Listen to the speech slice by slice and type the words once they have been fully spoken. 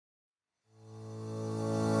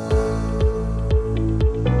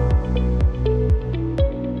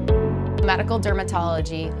Medical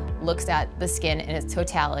dermatology looks at the skin in its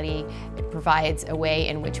totality. It provides a way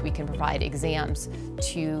in which we can provide exams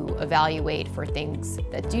to evaluate for things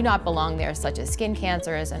that do not belong there, such as skin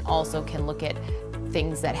cancers, and also can look at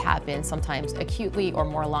things that happen sometimes acutely or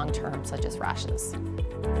more long-term, such as rashes.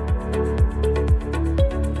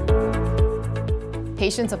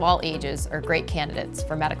 Patients of all ages are great candidates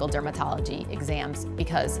for medical dermatology exams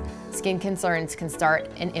because skin concerns can start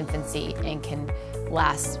in infancy and can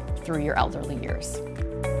last through your elderly years.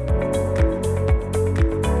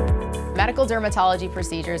 Medical dermatology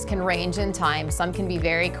procedures can range in time. Some can be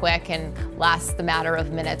very quick and last the matter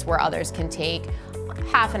of minutes, where others can take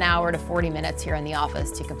half an hour to 40 minutes here in the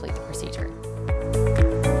office to complete the procedure.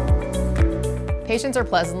 Patients are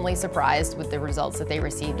pleasantly surprised with the results that they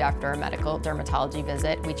received after a medical dermatology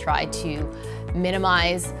visit. We try to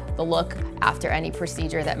minimize the look after any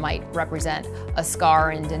procedure that might represent a scar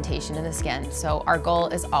or indentation in the skin. So our goal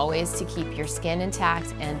is always to keep your skin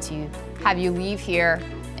intact and to have you leave here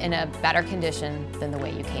in a better condition than the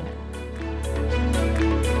way you came in.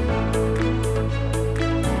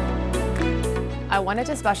 I wanted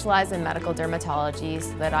to specialize in medical dermatology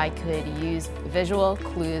so that I could use visual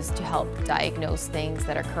clues to help diagnose things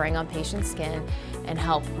that are occurring on patients' skin and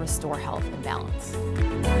help restore health and balance.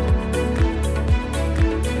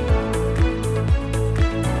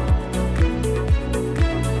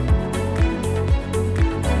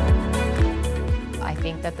 I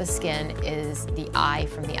think that the skin is the eye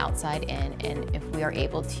from the outside in, and if we are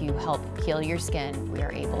able to help heal your skin, we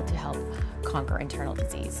are able to help conquer internal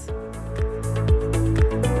disease.